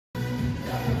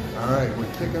All right,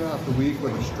 we're kicking off the week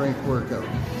with a strength workout.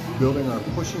 Building our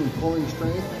pushing and pulling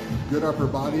strength, good upper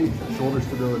body, shoulder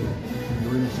stability.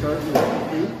 We're going to start with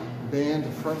 8-band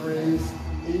front raise,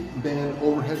 8-band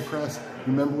overhead press.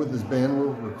 Remember with this band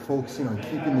we're focusing on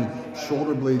keeping the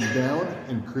shoulder blades down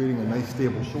and creating a nice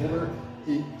stable shoulder.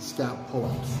 8 scap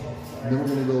pull-ups. Then we're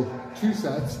going to go 2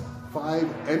 sets,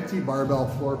 5 empty barbell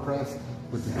floor press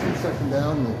with the 2-second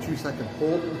down and the 2-second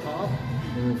hold at the top,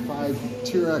 and then 5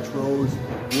 TRX rows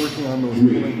working on those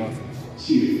pulling muscles.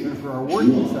 And for our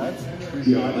working sets,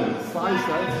 we've got 5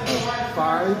 sets of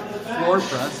 5 floor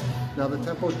press. Now the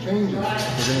tempo changes. We're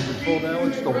going to control down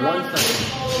with just a 1-second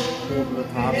hold to the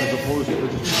top as opposed to a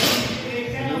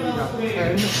 2-second. And then we've got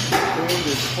 10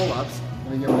 banded pull-ups.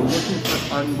 And again, we're looking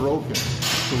for unbroken.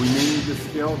 So we may need to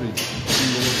scale these. We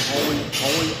will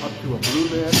always up to a blue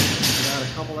band. You can add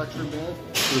a couple extra bands.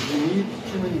 So if you need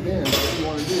too many bands, what you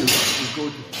want to do is go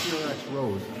to TRX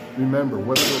rows. Remember,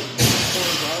 whether we're pulling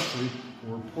horizontally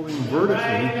or pulling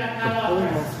vertically, the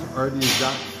pulling muscles are the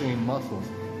exact same muscles.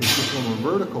 It's just when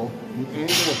we're vertical, the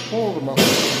angle of pull of the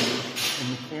muscles and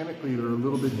mechanically they're a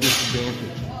little bit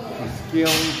disadvantaged. So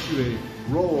scaling to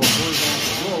a row, a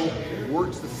horizontal row,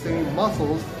 works the same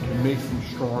muscles and makes them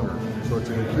stronger. So it's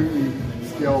a completely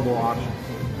scalable option.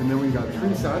 And then we've got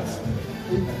 3 sets,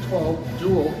 8 to 12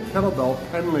 dual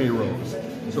kettlebell pen lay rows.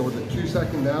 So with a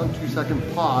 2-second down, 2-second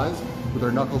pause with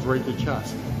our knuckles right to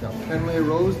chest. Now pen lay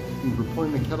rows means we're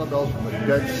pulling the kettlebells from a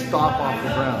dead stop off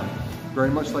the ground. Very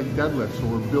much like deadlifts, so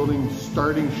we're building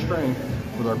starting strength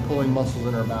with our pulling muscles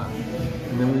in our back.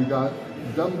 And then we've got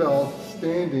dumbbell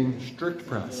standing strict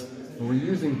press. And we're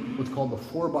using what's called the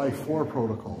 4x4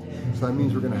 protocol. So that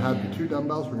means we're going to have the 2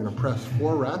 dumbbells, we're going to press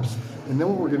 4 reps, and then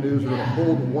what we're going to do is we're going to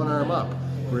hold one arm up.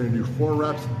 We're going to do 4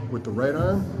 reps with the right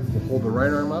arm, we'll hold the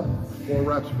right arm up, 4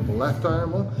 reps with the left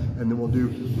arm up, and then we'll do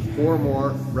 4 more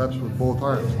reps with both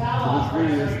arms. So this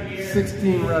really is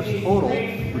 16 reps total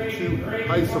with 2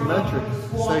 isometric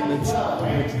segments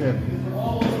mixed in.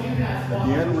 At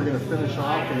the end, we're going to finish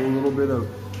off with a little bit of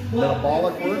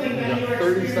metabolic work. We've got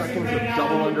 30 seconds of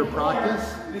double under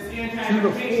practice, 2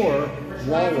 to 4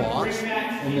 wall walks,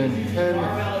 and then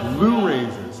 10 Lou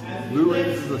raises. Lou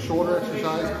raises is a shoulder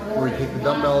exercise where we take the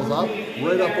dumbbells up,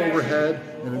 right up overhead,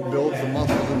 and it builds the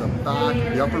muscles in the back,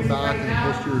 the upper back, and the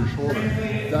posterior shoulder.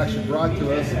 It's actually brought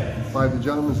to us by the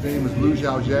gentleman's name is Liu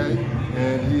Xiaojie,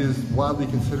 and he is widely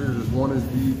considered as one of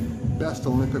the best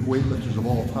Olympic weightlifters of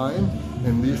all time.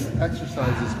 And this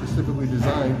exercise is specifically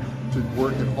designed to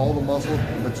work at all the muscles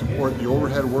that support the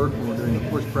overhead work when we're doing the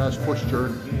push press, push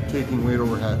jerk, taking weight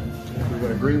overhead. So we've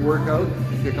got a great workout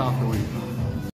to kick off the week.